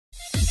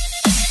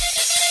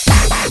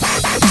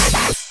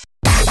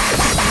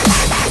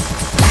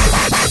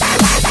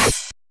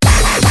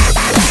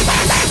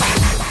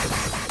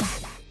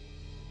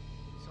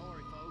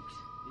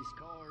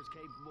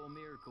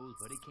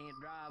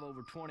drive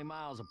over 20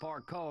 miles of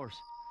parked cars.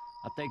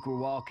 I think we're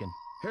walking.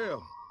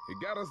 Hell, it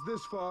got us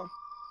this far.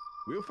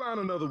 We'll find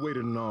another way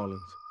to New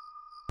Orleans.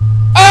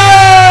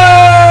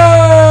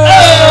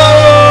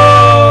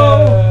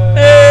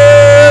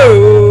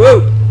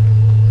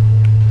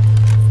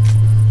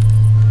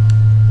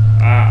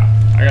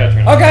 I gotta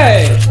turn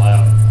Okay.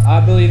 loud. I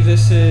believe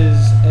this is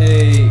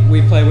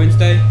we play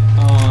Wednesday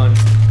on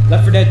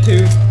Left 4 Dead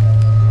 2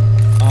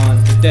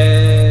 on the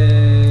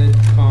Dead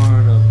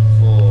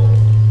Carnival.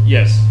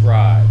 Yes.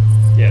 Ride.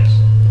 Yes.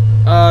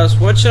 So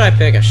what should I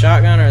pick? A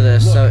shotgun or the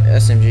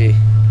SMG?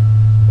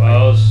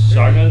 Well,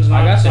 shotgun's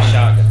not. I got the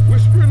shotgun.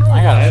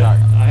 I got a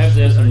shotgun. I have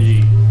the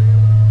SMG.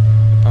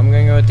 I'm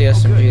gonna go with the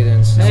SMG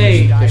then. since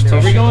Hey, there's two are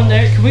we shots. going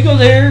there? Can we go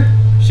there?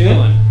 Shoot.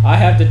 I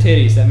have the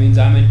titties. That means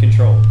I'm in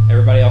control.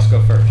 Everybody else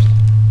go first.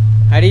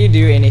 How do you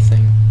do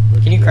anything?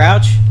 Can you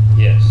crouch?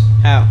 Yes.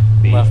 How?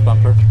 B. Left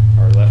bumper.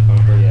 Or left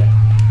bumper, yeah.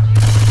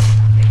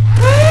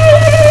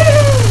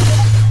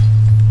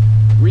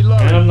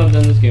 Reload. And I've not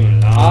done this game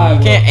in a I while.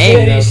 will can't aim,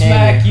 titty though, can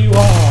smack you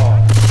all.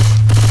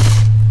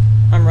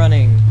 I'm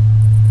running.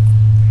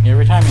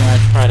 Every time you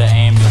try to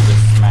aim, you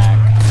just smack.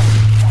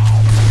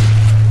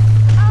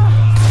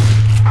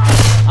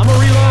 I'm gonna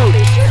reload.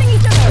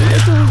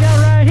 This one we got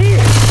right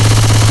here.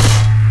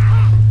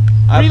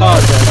 I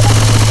apologize for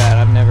doing that.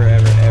 I've never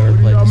ever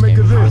played this game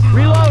before.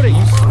 Reloading. No.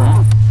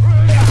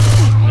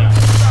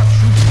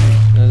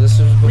 No, this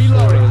was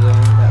before that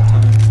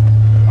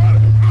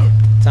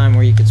time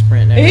where you could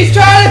sprint. And He's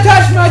everything. trying to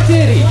touch my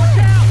titty.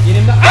 Get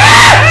him.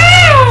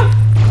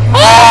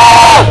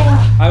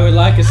 I would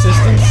like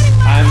assistance.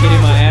 I'm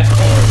getting my ass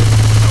covered.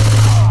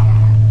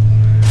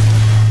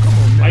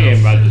 My game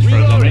about just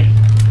froze on me.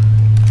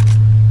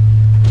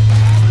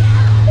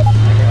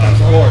 Here comes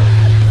the horde.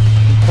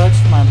 You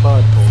touched my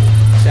butt.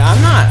 See, I'm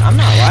not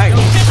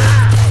lagging.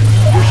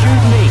 You're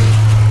shooting me.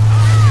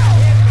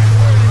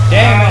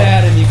 Damn it,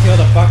 Adam! You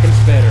killed a fucking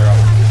spitter.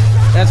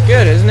 That's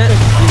good, isn't it?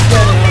 You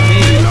killed it on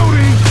me.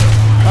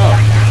 Oh.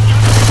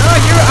 No,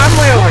 I'm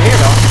way over here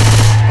though.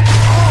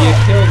 You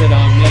killed it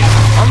on me.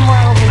 I'm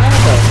way over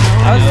there though.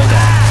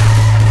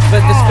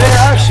 But the spitter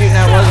I was shooting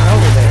at wasn't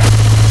over there.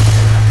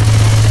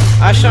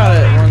 I shot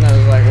at one that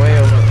was like way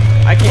over.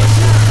 I can't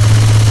see.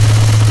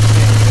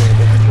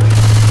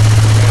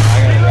 I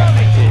gotta wrap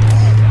my titties.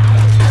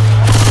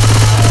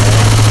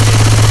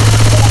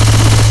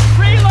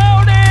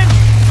 Reloading.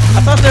 I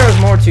thought there was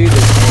more to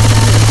this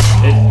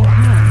game.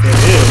 It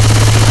is.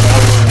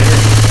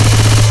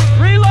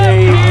 Reload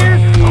here.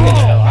 Get the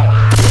hell out of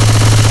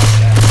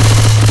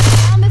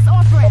On this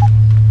off-ramp.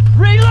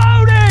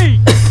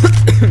 Reloading.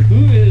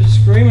 Who is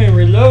screaming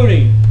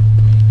reloading?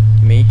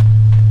 Me.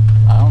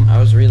 I don't know. I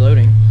was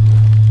reloading.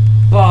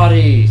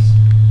 Bodies.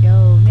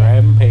 Yo, Nick.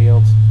 Grabbing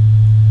pails.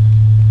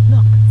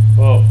 Look.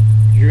 Whoa.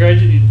 Your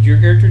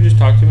character just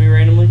talk to me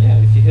randomly? Yeah,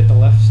 if you hit the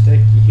left stick,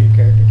 your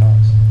character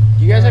talks.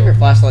 Do you guys have your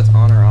flashlights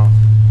on or off?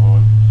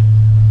 On.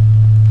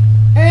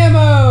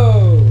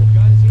 Ammo!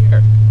 Guns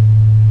here.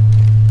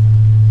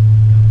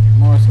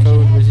 Morse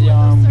code was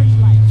zombies.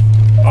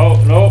 Oh,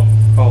 no.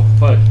 Oh,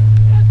 fuck. I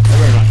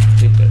better not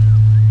take that.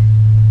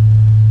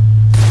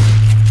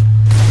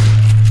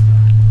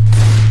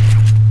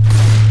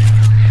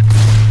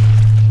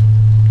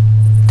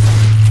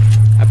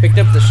 I picked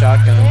up the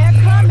shotgun. They're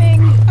coming.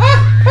 Who the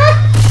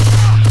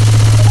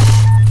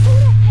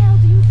hell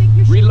do you think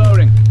you're shooting?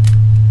 Reloading.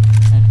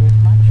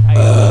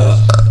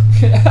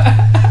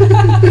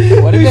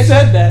 What if he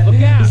said that? Look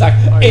out. He's like,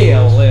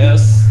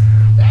 ALS.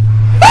 I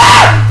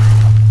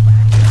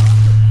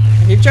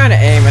keep trying to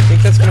aim. I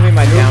think that's gonna be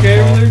my You okay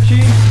downfall. over there,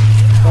 Chief?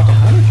 Fucking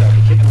hunter tried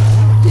to kick him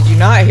out. Did you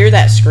not hear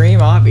that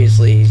scream?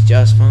 Obviously, he's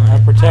just I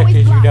fine.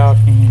 protected you, We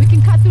Dalton.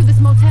 can cut through this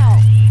motel.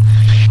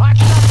 Hot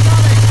shot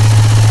coming.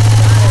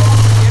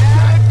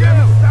 Get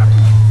out of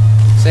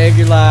it. Saved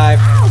your life.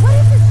 Oh, what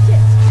is this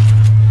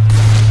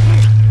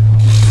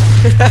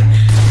shit?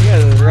 He got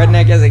as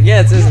redneck as it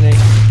gets, isn't he?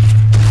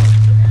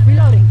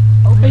 Reloading.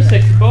 Over Hey, there.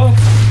 sexy boy. Who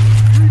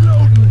in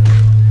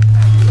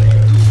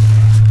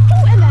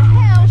the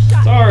hell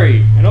shot?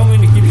 Sorry. I don't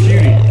mean to keep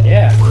shooting.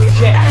 Yeah.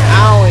 Shit.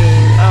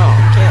 Owie. Oh,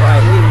 can't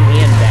like leave me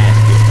in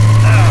basket.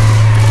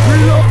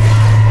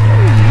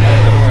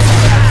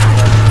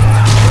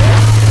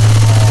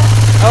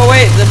 Oh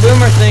wait, the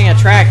boomer thing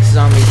attracts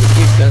zombies with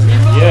you, doesn't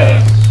it? Yeah.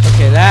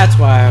 Okay, that's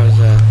why I was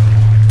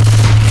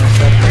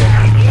messed up there.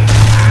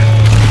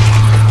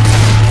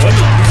 What did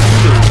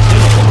you do?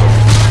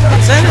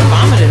 It said it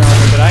vomited on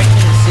me, but I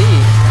can't see.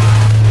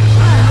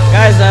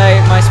 Guys,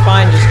 my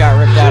spine just got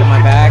ripped out of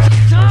my back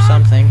or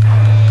something. Oh.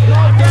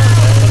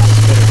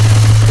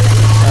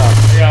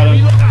 I got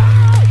him.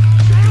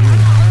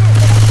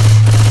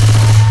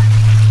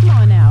 Come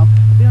on now.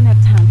 We don't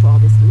have time for all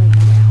this laying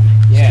around.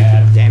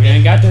 Yeah. Damn We it.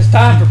 ain't got this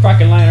time for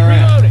fucking laying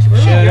around.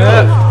 Shut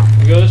up.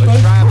 You go this way?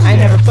 I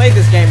never played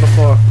this game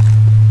before.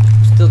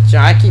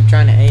 I keep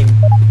trying to aim.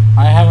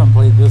 I haven't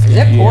played this Is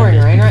game. it pouring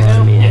rain right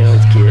now?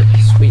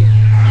 Sweet.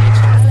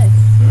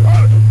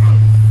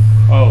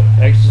 Oh,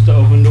 X is to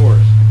open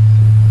doors.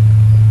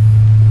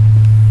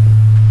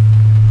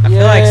 I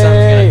feel like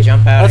something's gonna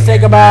jump out. Let's of take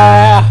here. a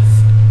bath.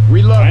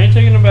 Reload. I ain't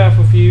taking a bath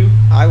with you.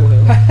 I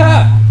will.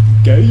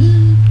 Gay.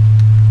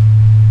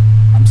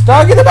 I'm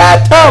stuck in the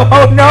bathtub.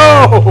 Oh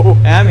no!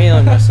 I'm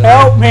healing myself.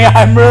 Help me!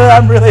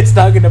 I'm really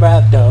stuck in the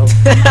bathtub.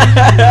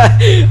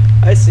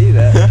 I see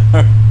that.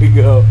 There we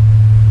go.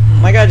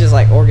 My guy just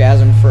like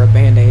orgasmed for a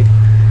band-aid.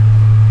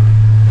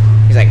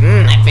 He's like,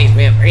 that fixed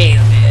me up real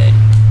good.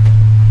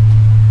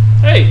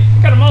 Hey,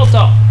 I got a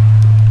Molotov.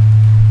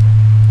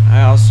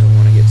 I also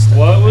want to get stuck.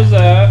 What was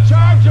that?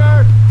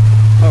 Charger!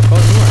 Oh,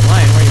 Colton, you weren't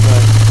lying, were you,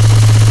 bud?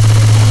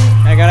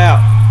 I got out.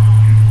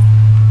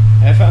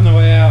 I found the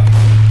way out.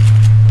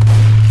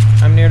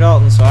 I'm near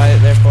Dalton, so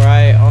therefore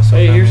I also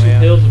Hey, found here's the way some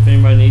out. pills if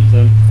anybody needs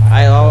them.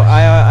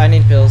 I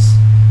need pills.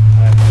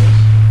 I have pills.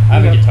 I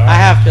have a guitar. I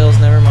have pills,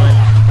 never mind.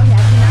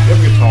 You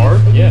have a guitar?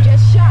 You Yeah.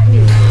 just shot me.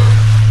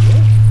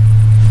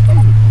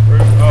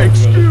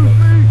 Excuse me.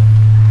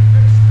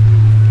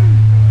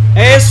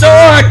 Hey, a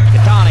sword!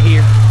 Katana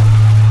here.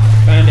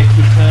 Found a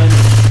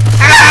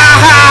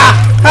katana.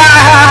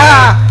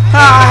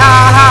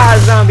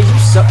 Zombie, you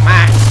suck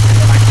my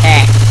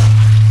cat.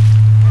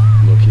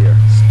 Look here.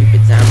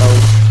 Stupid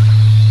zombos.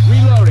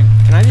 Reloading.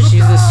 Can I just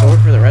use this sword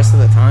for the rest of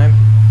the time?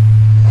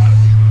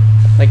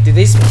 Like, do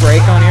these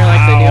break on here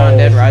like they do on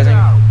Dead Rising?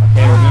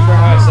 Okay, remember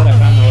how I said I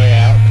found the way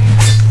out?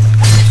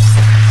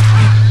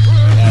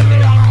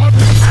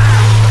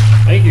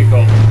 Thank you,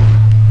 Colton.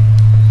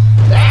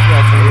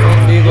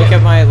 Dude, look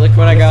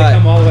what I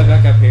Come got. all the way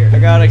back up here. I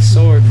got a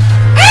sword.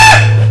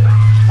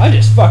 I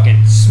just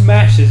fucking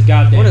smashed his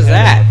goddamn What is head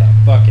that? with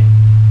a fucking.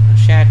 A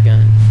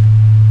shotgun.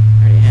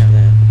 I already have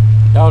that.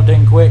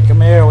 Dalton, quick,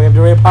 come here. We have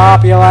to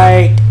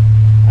repopulate.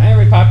 I ain't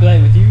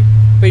repopulating with you.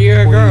 But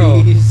you're a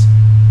girl. Please.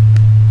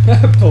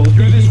 Police.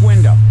 Through this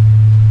window.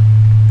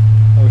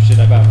 Oh shit,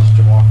 I about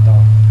just walked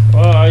off.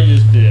 Well, I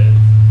just did.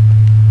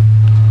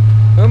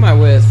 Who am I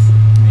with?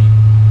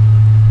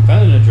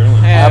 Found an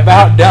adrenaline. Hey,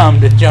 About dumb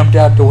to jumped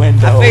out the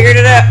window. I figured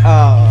it out.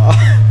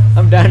 Oh,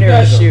 I'm down You here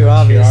with a guys shoe, are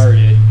obviously.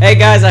 retarded. Hey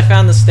guys, I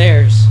found the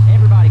stairs.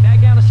 Everybody,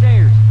 back down the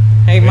stairs.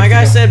 Hey, my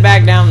guy said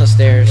back down the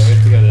stairs. Yeah, we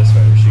have to go this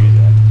way where shoes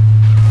at.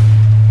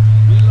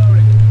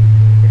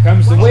 Here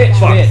comes the witch,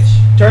 Fuck.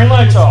 bitch. Turn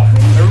lights off.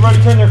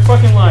 Everybody turn their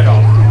fucking light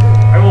off.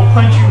 I will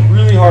punch you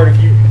really hard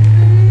if you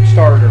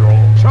start a roll.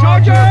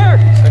 Charger!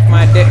 Suck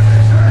my dick.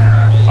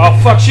 Oh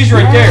fuck, she's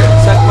right there.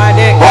 Suck my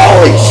dick.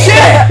 Holy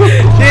shit!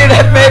 Dude,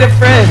 I made a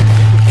friend.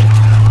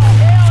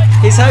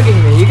 He's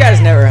hugging me. You guys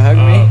never hug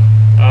me.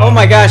 Oh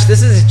my gosh,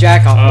 this is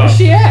jack off. Uh, Where's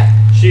she at?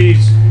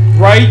 She's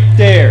right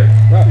there.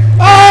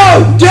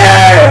 Oh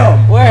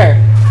damn! Where?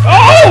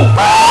 Oh!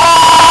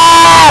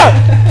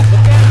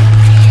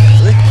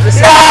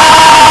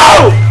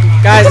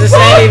 Guys, this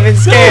ain't even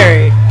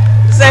scary.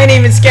 This ain't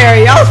even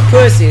scary. Y'all's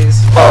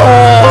pussies.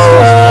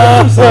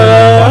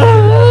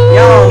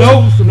 Y'all.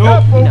 Nope,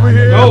 nope, Over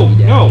here. no,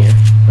 no.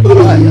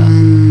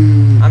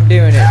 I'm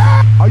doing it.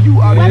 Are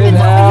you out of Get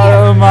here?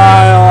 out of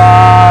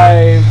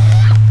my life.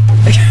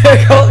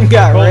 Colton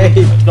got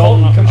raped.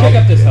 Dalton, Come check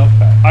out this health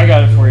pack. I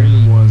got it for you.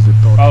 The ones that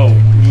thought Oh,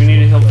 we need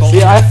to heal Colton.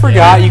 See, I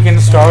forgot you can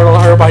startle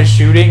her by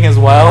shooting as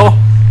well,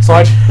 so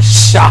I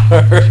just shot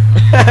her.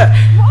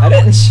 I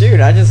didn't shoot.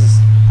 I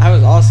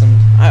was awesome.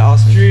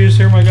 Did you just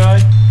hear my guy?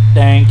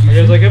 Thank I was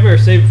you. like, I better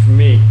save it for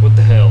me. What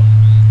the hell?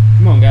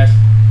 Come on, guys.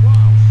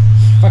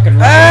 Fucking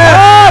run.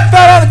 Ah!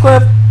 Fell down the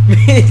cliff.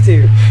 Me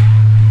too.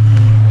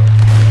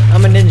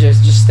 I'm a ninja.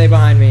 Just stay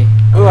behind me.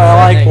 Ooh, I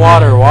like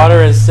water.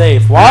 Water is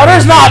safe.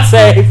 Water's not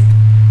safe.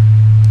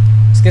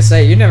 I was gonna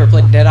say you never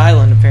played Dead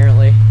Island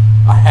apparently.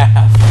 I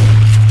have.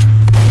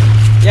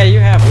 Yeah, you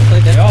have. We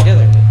played that all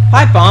together. played it.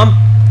 Pipe bomb.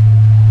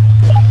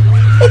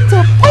 It's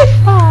a pipe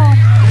bomb.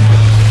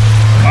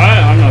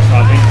 I'm not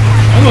stopping.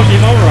 I'm gonna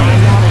keep on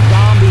running. I'm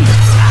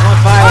on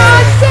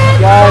fire.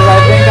 Guys, I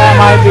think I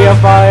might be a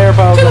fire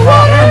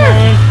Pokemon. Come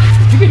on.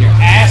 You get your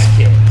ass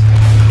kicked.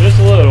 Just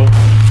a little.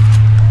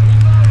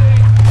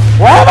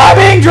 Why am I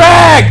being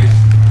dragged?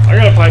 I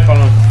got a pipe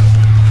on.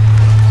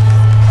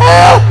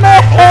 Help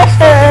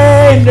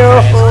me! No.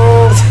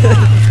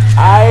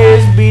 I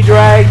is be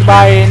dragged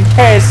by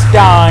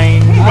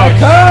intestine. Fuck.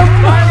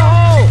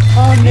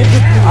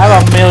 I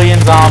have a million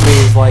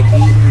zombies like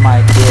eating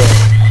my dick.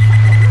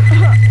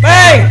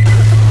 Bang!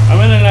 I'm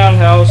in an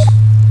outhouse.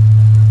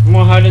 I'm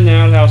gonna hide in the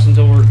outhouse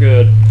until we're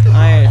good.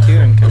 I too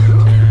am coming to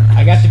now.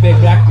 I got the big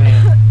black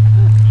man.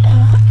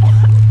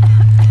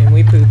 Can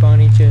we poop on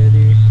each other?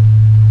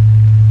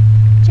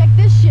 Check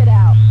this shit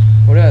out.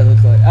 What do I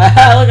look like?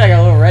 I look like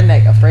a little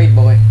redneck, afraid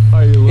boy.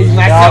 He's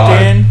my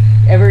Dalton.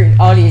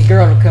 all these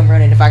girls will come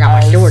running if I got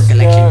my sword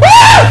collection.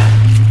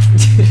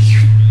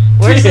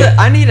 Where's the?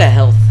 I need a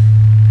health.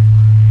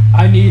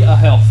 I need a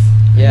health.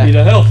 Yeah. Need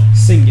a health.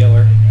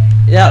 Singular.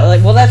 Yeah,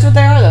 like, well, that's what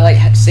they are. They're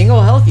like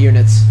single health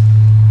units.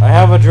 I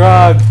have a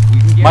drug.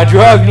 My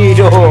drug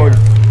needle.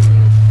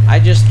 I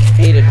just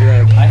ate a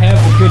drug. I have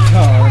a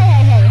guitar. Hey.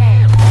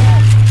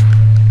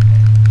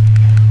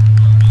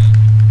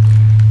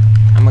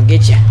 I'm gonna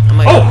get you. I'm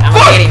gonna get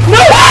him. No!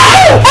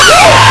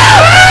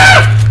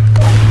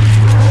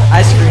 I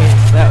screamed.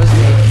 That was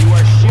me.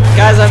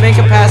 Guys, I made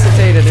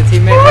incapacitated. A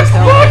teammate must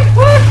help me.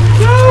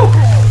 No!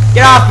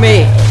 Get off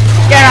me!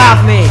 Get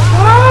off me!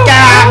 Get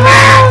off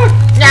me!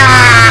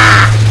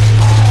 Ah!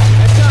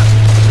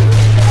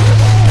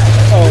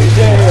 Oh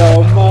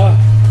damn!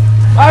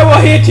 I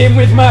will hit him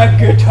with my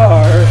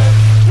guitar.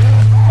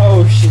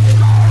 Oh shit!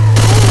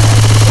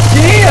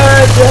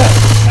 Dead!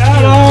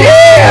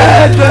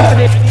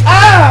 Dead!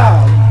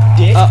 Ow!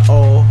 Dick.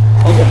 Uh-oh.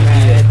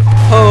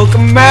 Hulk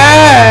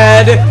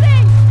mad!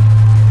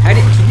 How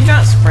did, can you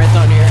not sprint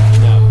on here?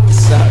 No. It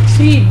sucks.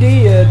 He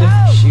did.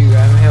 Shoot,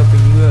 I'm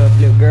helping you up,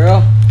 little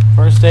girl.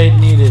 First aid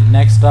needed.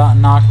 Next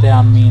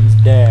knockdown means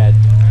dead.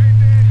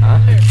 Huh?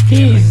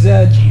 He's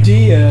dead.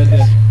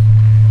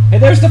 Hey,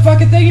 there's the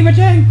fucking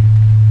thingy-majang.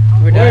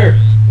 We're done.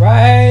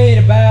 Right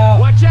about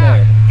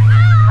there.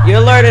 You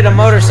alerted a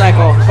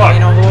motorcycle.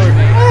 Ain't on board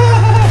me.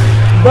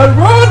 But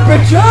run,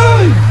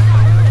 bitches!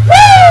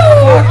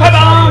 Woo! Come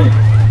on!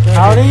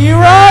 How do you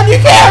run? You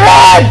can't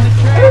run!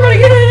 Everybody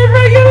get it!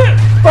 Everybody get it!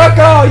 Fuck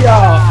all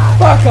y'all!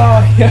 Fuck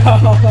all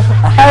y'all!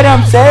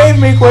 Adam, save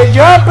me! Quit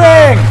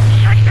jumping!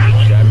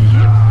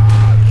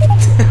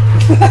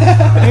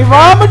 He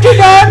vomited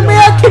on me!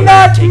 I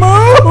cannot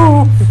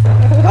move!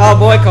 Oh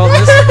boy,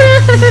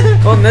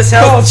 Colton, this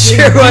health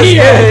sure was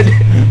good.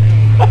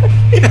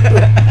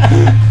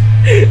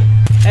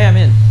 Hey, I'm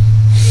in.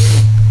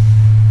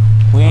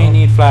 We ain't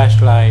need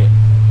flashlight.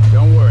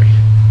 Don't worry.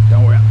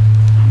 Don't worry.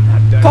 I'm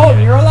not done. Colton,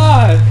 yet. you're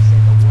alive!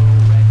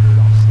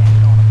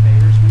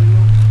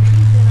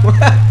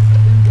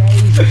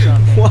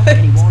 What?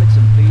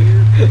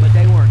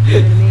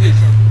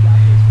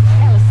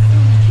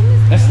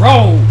 Let's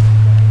roll!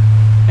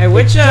 Hey,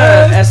 which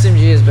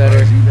SMG is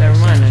better? Never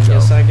mind, I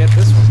guess I get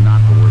this This is one.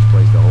 not the worst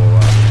place to hole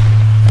up.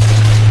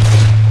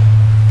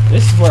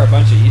 This is where a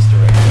bunch of Easter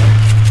eggs are.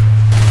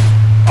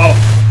 Oh.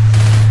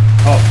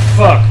 Oh,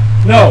 fuck.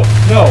 No,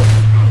 no,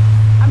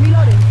 I'm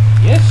reloading.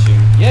 Yes, shoot.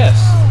 Yes.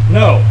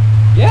 no,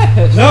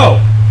 Yes. no.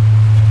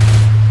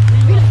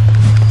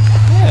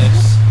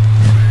 Yes.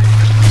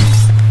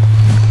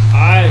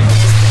 I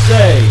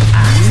say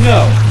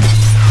no.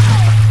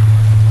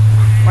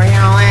 Where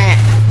y'all at?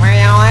 Where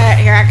y'all at?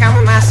 Here I come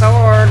with my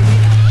sword.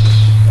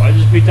 Well, I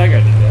just beat that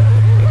guy to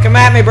death. Come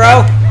at me,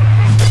 bro.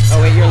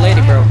 Oh wait, you're a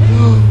lady, bro.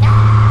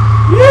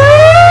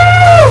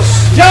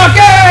 Yes!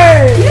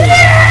 Jockey!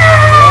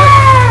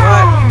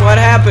 What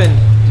happened?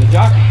 The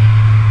jockey.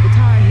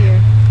 Guitar here.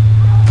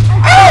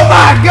 Oh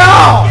my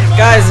god!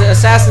 Guys,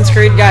 Assassin's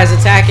Creed guys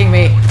attacking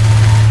me.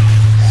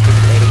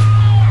 Stupid lady.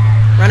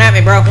 Run at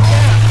me, bro.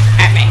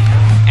 At me.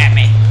 At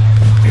me.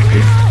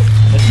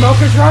 The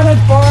smoker's running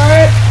for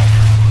it!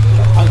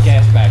 I'll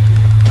gas back.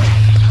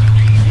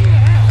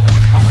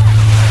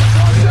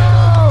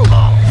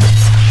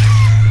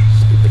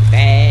 Stupid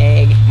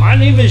bag. My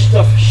name is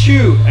the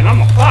Shoot, and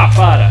I'm a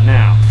firefighter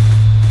now.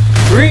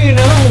 Bring it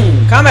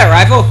on. Combat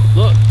rifle.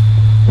 Look.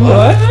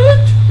 What?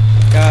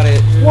 Got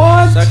it.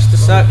 What? Sucks to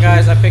suck,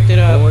 guys. I picked it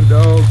up. Going,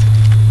 dog.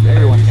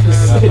 Everyone can pick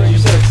it up. You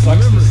said it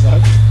sucks to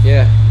suck.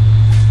 Yeah.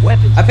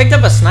 Weapons. I picked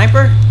up a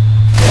sniper.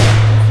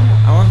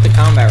 I want the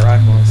combat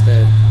rifle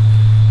instead.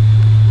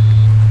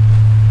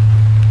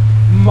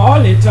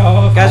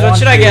 Molotov. Guys, what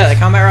should I get? The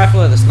combat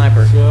rifle or the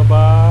sniper?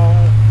 Goodbye.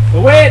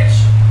 The witch!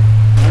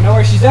 I don't know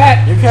where she's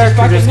at. Your She's character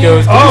fucking just near.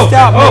 goes, can you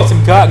stop make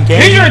some cotton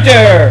candy? He's right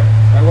there.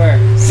 Right where?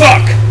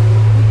 Fuck.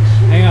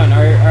 Hang on,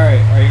 alright,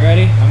 are you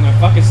ready? I'm gonna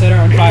fucking set her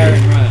on fire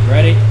and run.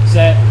 Ready?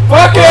 Set.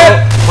 Fuck it!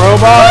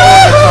 Robot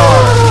or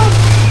guitar?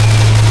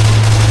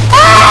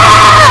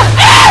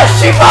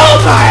 She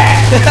bowled my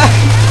ass!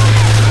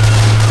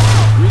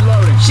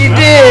 Reloading. She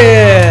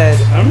did!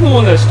 I'm the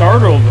one that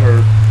startled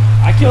her.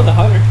 I killed the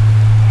hunter.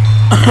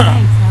 Thanks.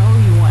 I owe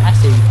you one.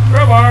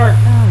 Crowbar.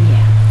 Oh yeah.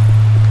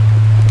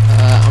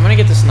 I'm gonna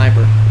get the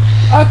sniper.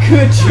 A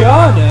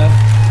Kajana!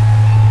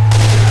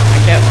 I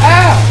kept.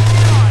 Ow!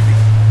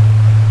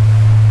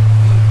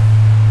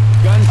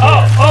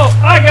 Oh,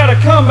 I got a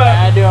I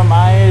combat. do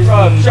my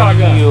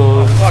Shotgun.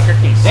 Oh, fuck, I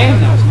can't see. Damn,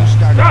 that was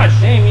fast. God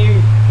damn you.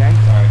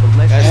 Sorry.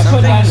 Guys,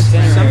 Put down the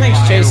center something's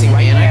area. chasing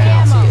me and I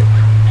can't see it.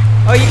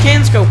 Oh, you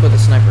can scope with a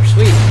sniper.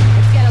 Sweet.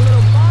 Let's get a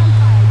little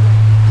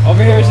bonfire.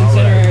 Over here is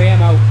incendiary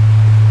ammo.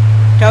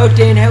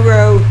 Colton,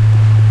 hello.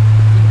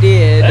 You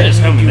did. That is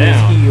coming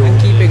down. I'm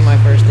keeping my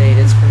first aid.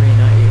 It's for me,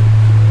 not you.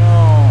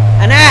 No.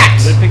 An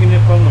axe! Is it picking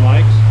up on the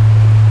mics?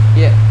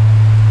 Yeah.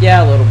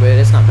 Yeah, a little bit.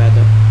 It's not bad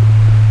though.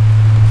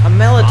 A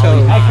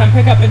Molotov. Hey, come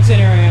pick up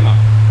incendiary ammo.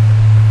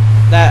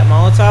 That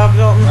Molotov,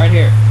 Dalton? Right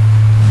here.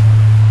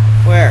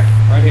 Where?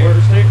 Right here.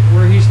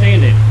 Where he's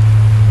standing.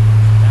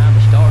 Time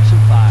to start some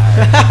fire.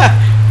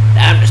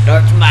 Time to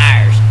start some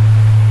fires.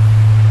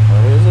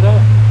 Where is it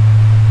at?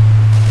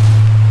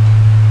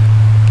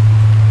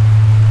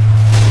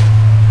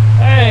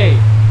 Hey,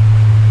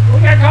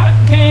 we got cotton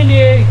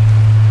candy.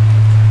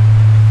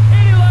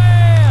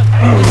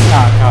 It's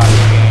not cotton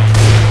candy.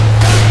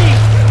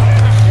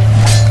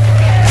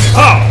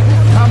 Oh,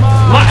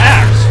 my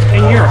axe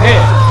in your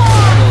head.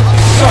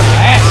 Suck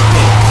ass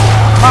kick.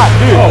 My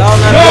dude. Oh,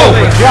 Dalton, I'm no.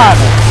 helping.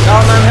 Vagina.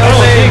 Dalton, I'm I don't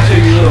think helping.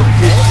 so, you little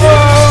piece of shit.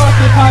 Oh,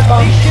 the pipe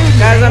bomb.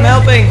 Guys, Guys, I'm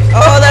helping.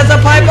 Oh, that's a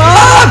pipe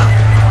bomb!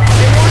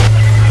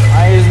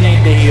 I just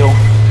need to heal.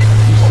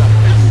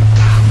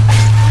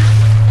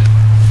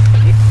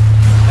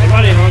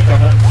 Everybody hooked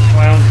up.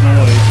 Clown's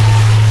noise.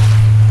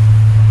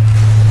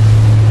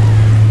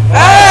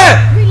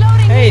 Ah!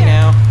 Reloading Hey here.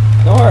 now.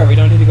 Don't worry, we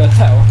don't need to go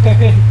that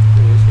way.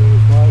 This is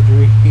my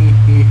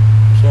dream.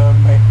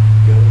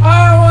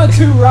 I want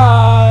to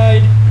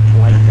ride.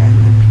 Like that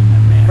with a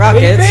peanut man.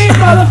 Rockets. Beep,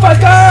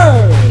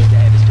 motherfucker!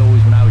 Dad, it's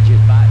toys when I was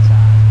just bite-sized.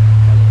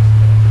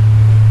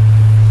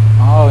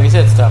 Oh, he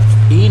said stuffed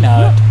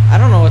peanut. I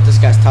don't know what this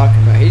guy's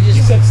talking about. He You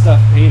just said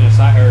stuffed penis,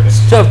 I heard it.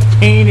 Stuffed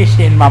penis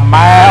in my my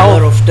mouth.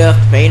 little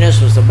stuffed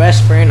penis was the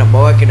best friend a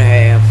boy could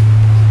have.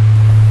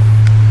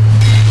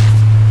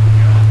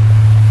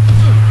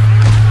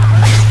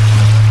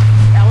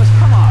 Alice,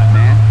 come on,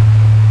 man.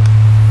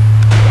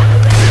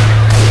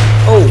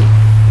 Oh,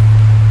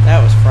 that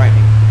was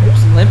frightening.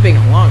 Who's limping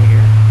along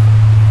here?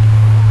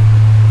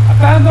 I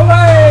found the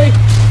way!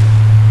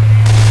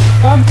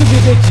 Come to the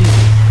bitches.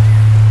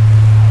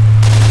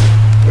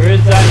 Where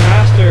is that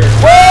master?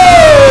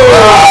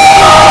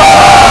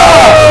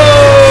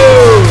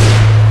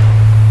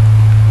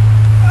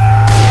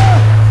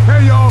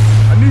 Hey, y'all.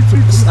 I need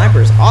some. The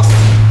sniper is awesome.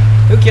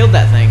 Who killed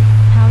that thing?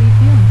 How are you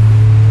feeling?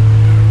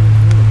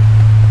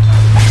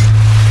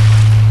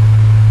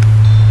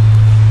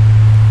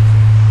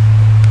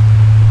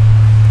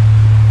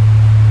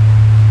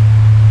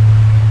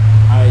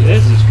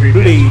 This is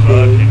creepy as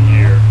fuck in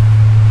here.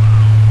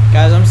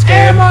 Guys, I'm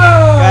scared.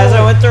 Ammo! Guys,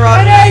 I went the wrong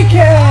An AK!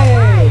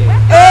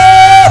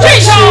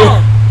 Shoot!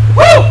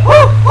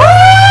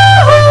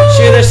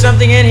 Shoot, there's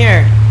something in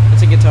here.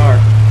 It's a guitar.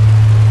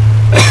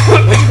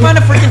 Where'd you find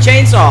a freaking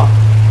chainsaw?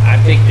 I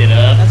picked it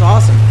up. That's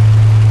awesome.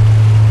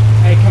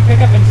 Hey, come pick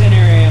up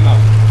incendiary ammo.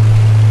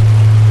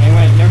 Hey,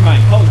 wait, never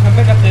mind. Colton, come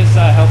pick up this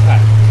health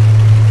pack.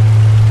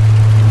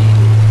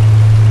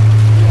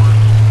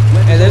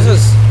 Hey, there's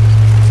this.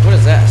 What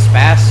is that? A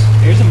Spass?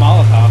 Here's a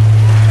Molotov.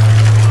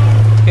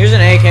 Here's an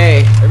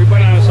AK.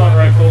 Everybody an assault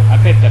rifle. I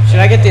picked up. Should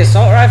I get the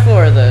assault rifle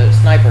or the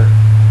sniper?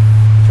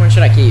 Which one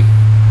should I keep?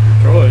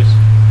 Choice.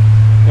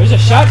 There's a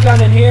shotgun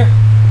in here.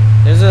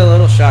 There's a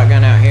little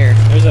shotgun out here.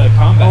 There's a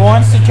combat. Who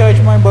wants to touch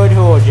my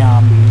butthole,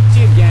 zombie?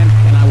 See you again,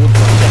 and I will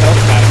There's a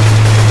health pack.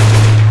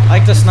 I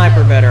like the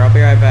sniper better. I'll be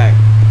right back.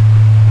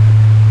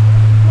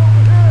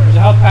 There's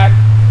a health pack.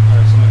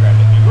 Alright, someone grabbed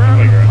it.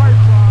 Somebody grab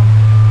it.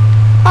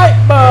 Pipe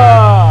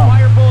bomb!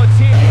 fire bullets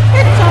here.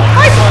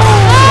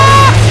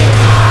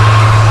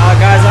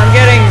 Guys, I'm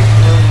getting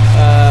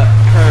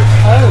hurt.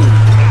 Oh.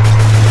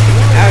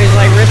 Now he's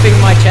like ripping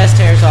my chest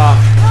hairs off.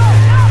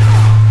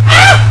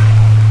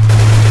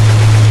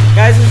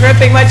 Guys, he's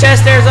ripping my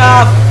chest hairs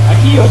off. I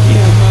killed you,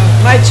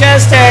 man. My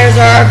chest hairs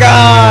are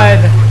gone.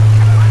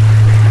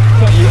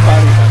 You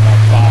probably have that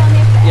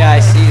spot. Yeah, I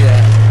see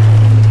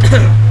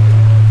that.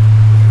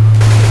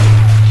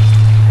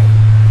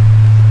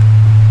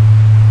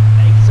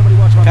 Hey, can somebody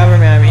watch my Cover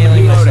me, I'm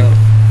healing reloading.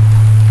 myself.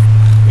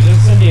 There's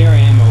incendiary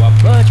ammo up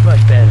here.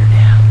 Much better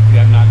now. You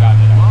have not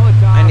gotten it out.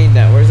 Molotov. I need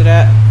that. Where's it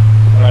at?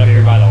 Right up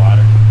here by the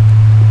ladder.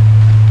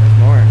 There's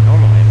more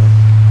normal ammo.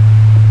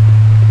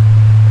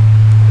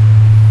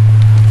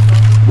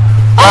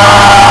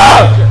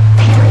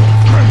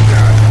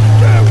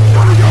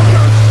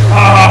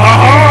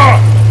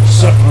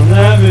 Suck on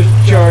that, Mr.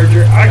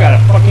 Charger. I got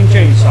a fucking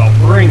chainsaw.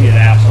 Bring it,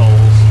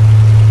 assholes.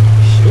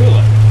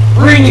 Surely.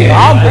 Bring it.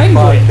 I'll be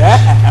Language.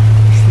 damn.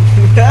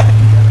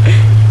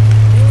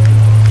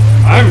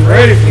 I'm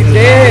ready for You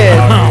this. did.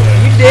 Oh,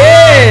 You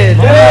did.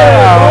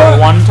 Yeah,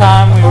 one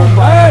time we were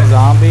playing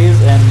zombies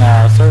and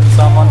certain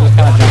someone just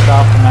kind of jumped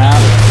off the map.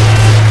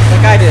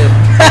 Like I did.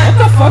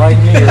 Like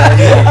me, right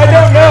here. I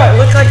don't know.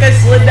 It looks like I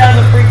slid down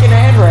the freaking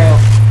handrail.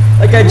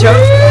 Like I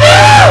jumped.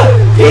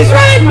 He's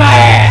right in my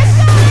ass.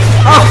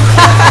 Oh.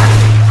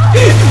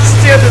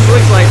 See what this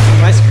looks like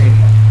on my screen.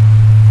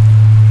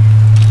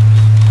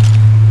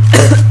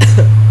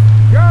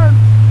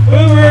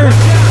 Boomer.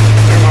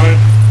 Never mind.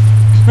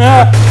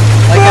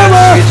 Like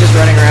how he's just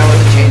running around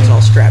with a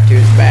chainsaw strapped to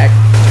his back.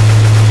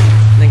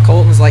 And then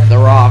Colton's like The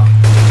Rock.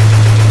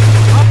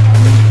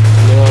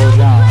 Lil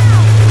John.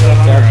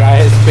 That guy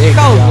is big.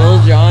 Call him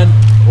Lil John.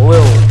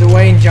 Lil.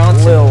 Dwayne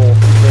Johnson. Lil.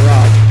 The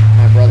Rock.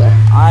 My brother.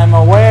 I'm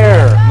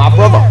aware. My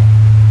brother.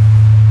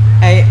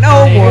 Hey,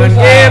 no Hey, one here's,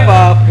 give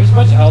up. Here's a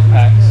bunch of health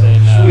packs and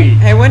Sweet.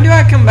 Hey, when do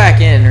I come back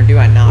in or do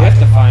I We not? have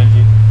to find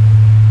you.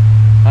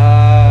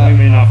 We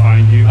may not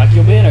find you. Like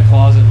you'll be in a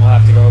closet and we'll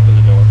have to go open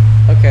the door.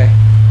 Okay.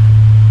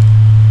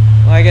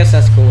 Well, I guess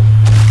that's cool.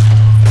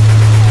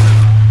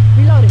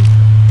 Reloading.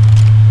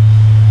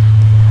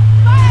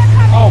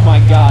 Oh my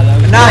god,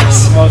 that was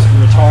Nice. the most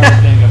retarded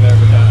thing I've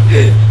ever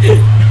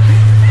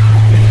done.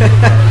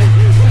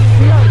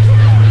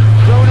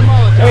 Throwing a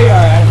Molotov. There you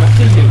are, Adam. I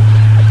see you.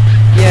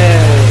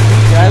 Yeah.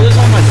 Did I lose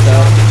all my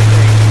stuff?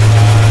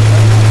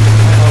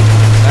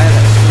 I had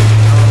that sweet.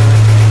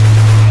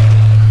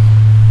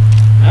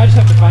 Now I just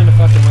have to find a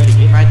fucking way to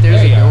get Right there's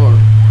there. a you are. door.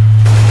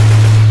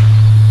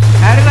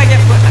 How did I get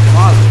put in a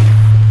closet?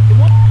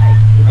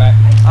 You're back.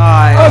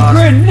 A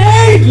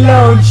grenade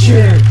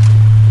launcher!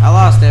 I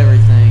lost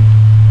everything.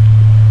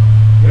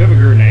 You have a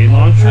grenade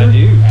launcher? I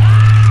do.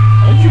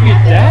 How'd you get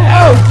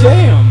that? Oh,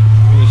 damn!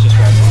 It was just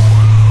right there.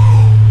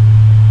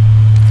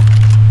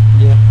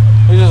 Yeah.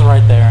 It was just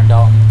right there, and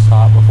Dalton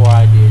stopped before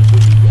I did. So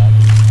you got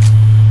it.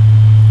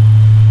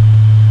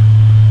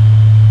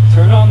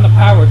 Turn on the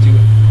power to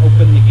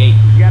open the gate.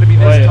 You gotta be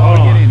this tall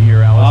to get in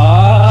here, Alice.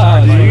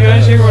 Ah, do you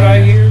guys hear what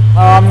I hear?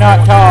 Oh, I'm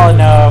not tall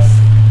enough.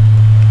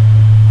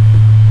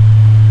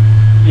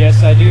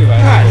 Yes, I do.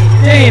 God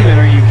damn it,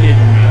 are you kidding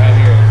me? I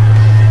hear it.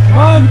 Come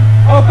on,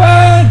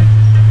 open!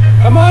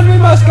 Come on, we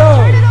must go!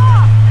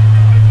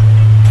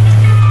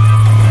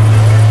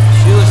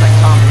 She looks like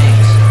Tom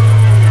Hanks.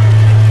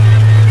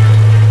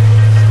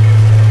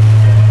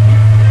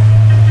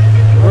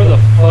 Where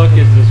the fuck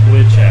is this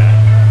witch at?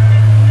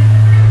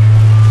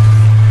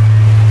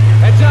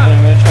 Heads up! I'm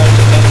gonna try to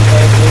get that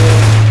right there.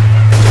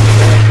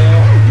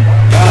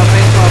 Got a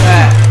baseball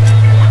bat.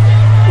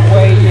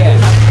 Wait, yeah.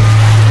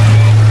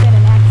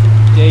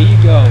 There you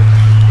go.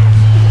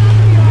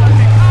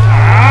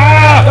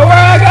 Ah! Don't worry,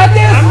 I got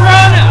this! I'm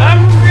running!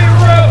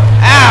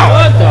 Ow!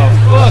 What the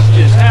fuck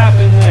just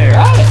happened there?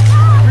 Got it!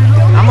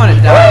 I'm gonna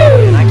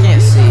die and I can't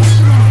see.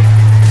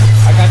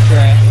 I got your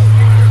ass.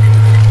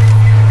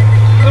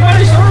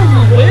 Somebody serve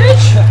a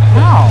witch?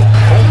 How?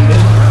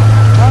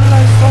 How did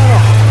I fall?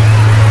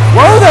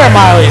 Whoa there,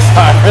 Miley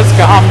Cyrus.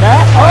 Calm down.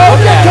 Oh,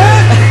 you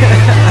can!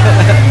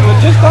 But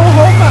just don't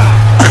hold my...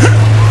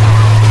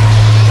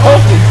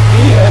 Colton,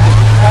 good.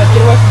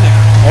 Get away from there.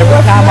 Every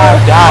time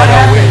I've died,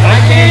 I win. I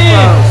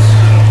can't!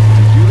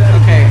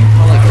 Okay,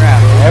 holy crap.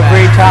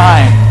 Every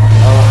time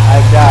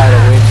I've died, a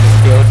witch is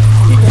killed.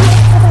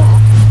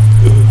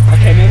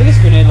 Okay, maybe this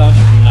grenade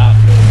launcher is not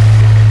good.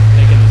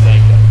 Taking the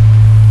sake though.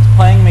 It's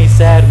playing me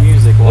sad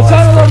music. It's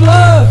out of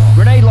love!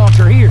 Grenade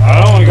launcher here.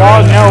 I don't want to go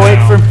God, in no, there wait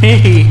now. for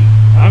me.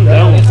 I'm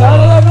done with It's out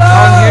of that. Oh,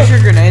 love! here's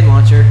your grenade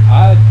launcher.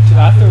 I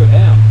threw it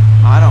down.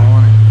 I don't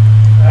want it.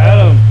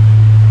 Adam,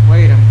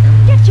 Wait, I'm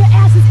coming. Get your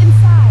asses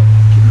inside.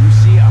 Can you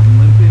see I'm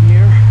limping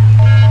here?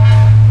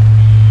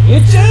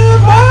 Get your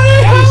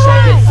body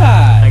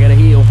inside! I gotta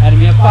heal. Adam,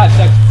 you have 5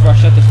 seconds before I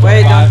shut this door.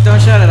 Wait, 5, don't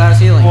shut it. I was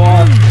healing. 4,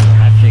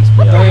 That shakes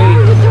me up. 3, What are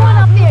you doing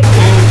up there?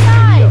 Get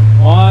inside.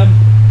 1.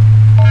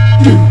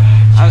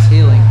 I was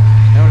healing.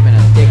 That would have been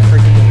a dick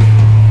freaking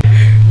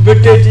move. But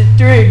there's a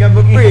string. I'm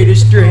afraid of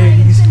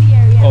strings.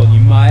 Oh,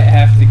 you might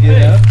have to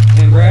get up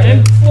and grab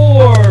it.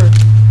 4.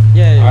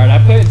 Yeah. Alright, I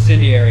put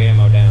incendiary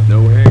ammo down.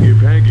 No hanky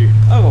panky.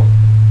 Oh.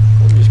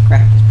 Colton just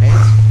cracked his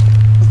pants.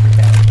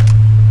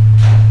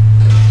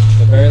 It's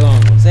a very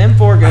long one. Is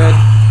M4 good?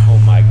 Oh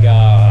my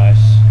gosh.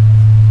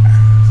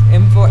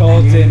 M4.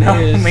 Colton know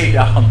is me,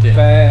 Dalton.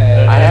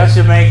 bad. I have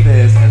to make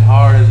this as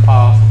hard as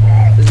possible.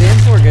 Is the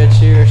M4 good,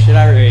 Shu, or should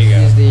I There you go.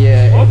 use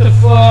the what the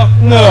fuck?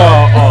 No!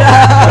 Oh,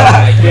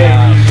 God,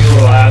 damn you, you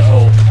little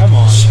asshole. Come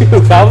on.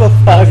 Shoot, how the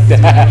fuck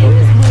down?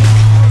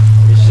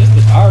 It's just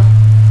the dark. I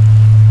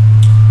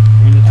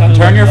mean, the tunnel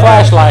Turn your is low.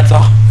 flashlights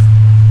off.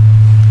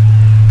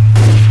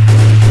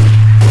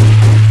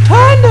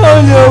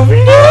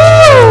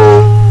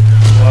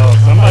 Well,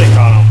 somebody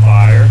caught on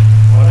fire.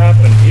 What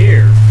happened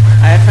here?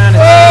 I found it.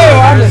 Oh,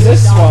 how does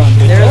this one?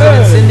 There's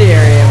an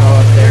incendiary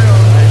ammo up there.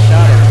 I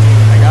shot it.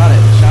 I got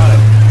it. Shot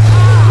it.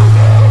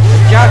 The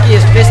jockey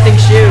is fisting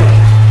Shu.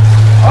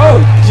 Oh,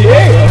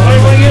 dear. Somebody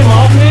want to get him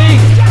off me?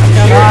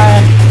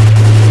 Trying.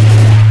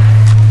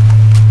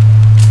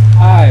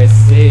 I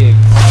see.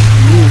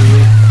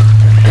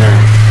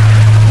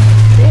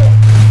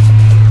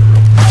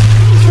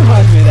 This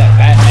reminds me of that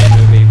Batman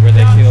movie where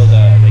they killed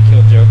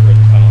Joker in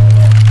the tunnel.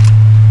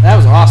 That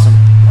was awesome.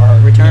 Or,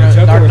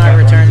 Dark Knight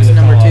Returns #2.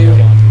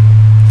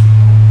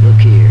 Look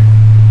here.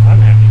 I'm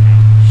happy now.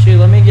 Shoot,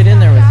 let me get in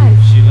there with you.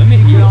 Shoot, let me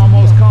You could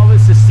almost call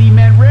this the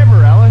Cement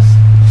River, Ellis.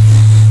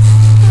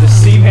 the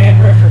Seaman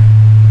River.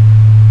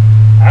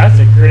 That's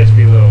a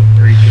crispy little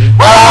creature.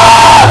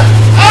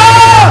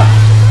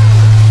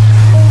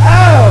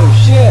 Oh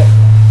shit!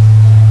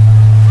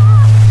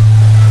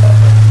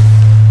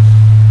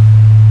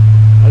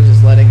 I was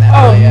just letting that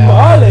Oh, play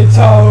out.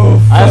 Molotov!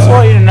 I just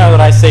want you to know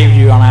that I saved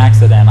you on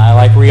accident. I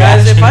like Guys,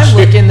 reaction. if I'm shit.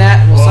 looking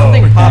that, will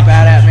something pop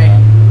out at me?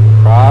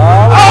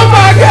 Probably. Oh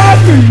my god!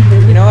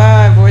 You know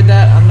how I avoid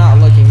that? I'm not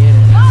looking in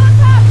it.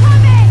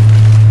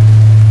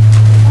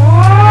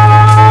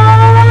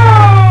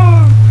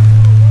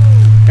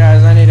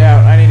 Guys, I need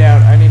out. I need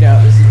out. I need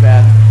out. This is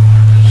bad.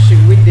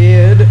 Shoot, we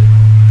did.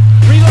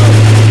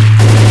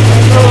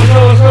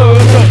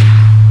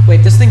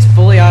 Wait, this thing's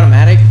fully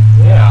automatic?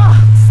 Yeah.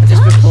 I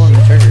just been pulling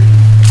the trigger.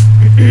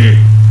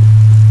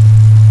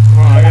 Come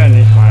on, I got an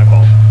itch my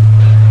eyeball.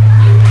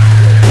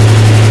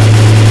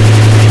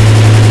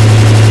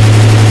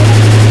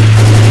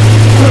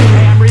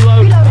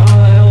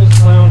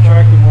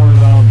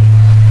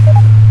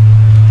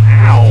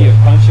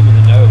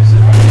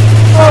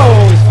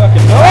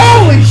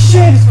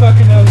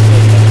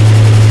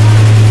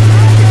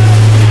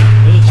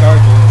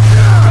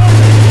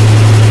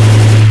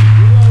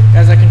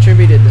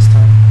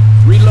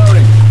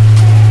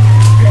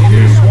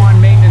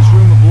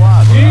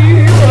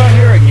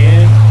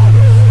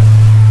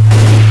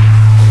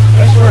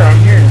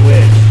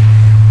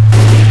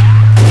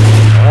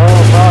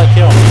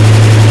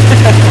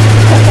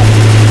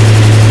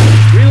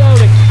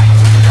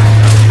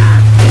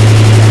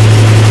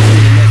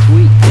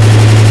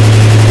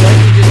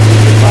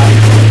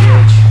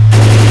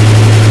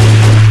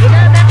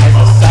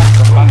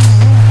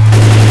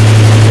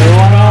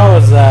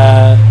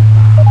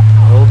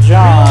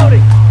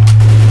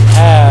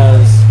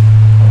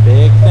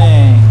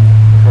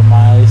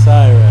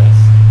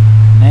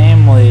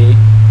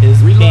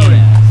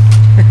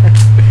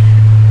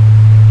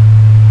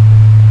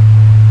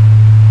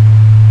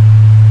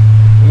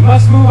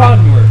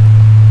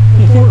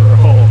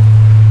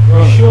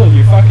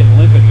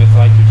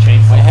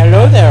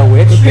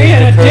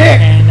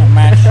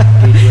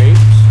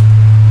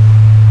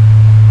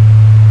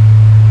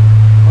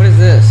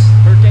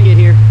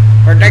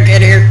 Where'd that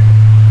get here?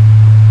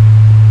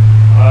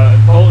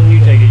 Colton, you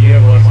take it. You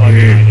have less life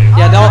than I do.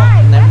 Yeah,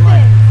 Dalton. Never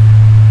mind.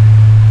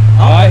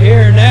 Oh, I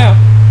hear her now.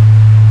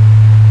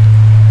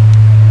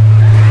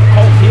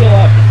 Oh, heal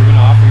up if you're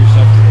gonna offer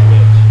yourself to the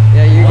witch.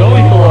 Yeah, you're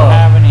going. We don't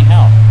have any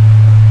help.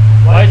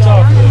 Lights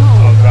off.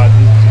 Oh god,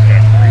 this is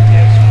creepy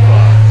as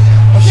fuck.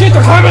 Oh shit,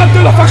 they're climbing up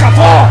through the fucking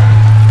floor!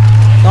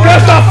 Get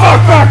the fuck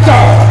back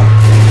there!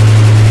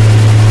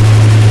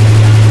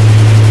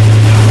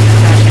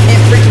 Gosh, I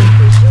can't freaking.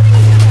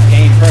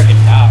 Game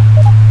freaking top.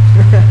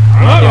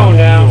 I'm not going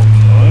down.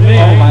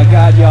 Oh my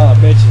god, y'all are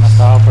bitches. I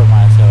must offer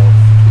myself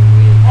to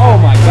it. Oh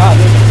my god,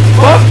 there's a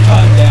fuck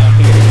ton down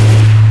here.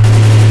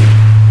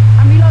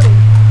 I'm reloading.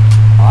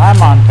 Well, I'm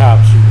on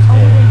top, she's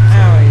dead.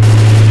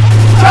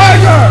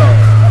 Tiger!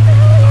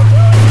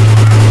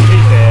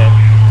 He's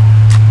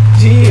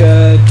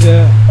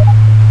dead.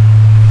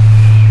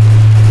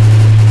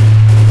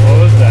 What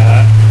was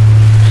that?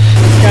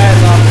 This guy's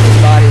offered his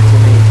body to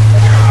me.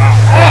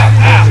 Ow,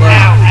 ow,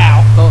 ow,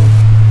 ow. Colton,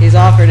 he's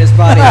offered his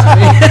body to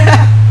me.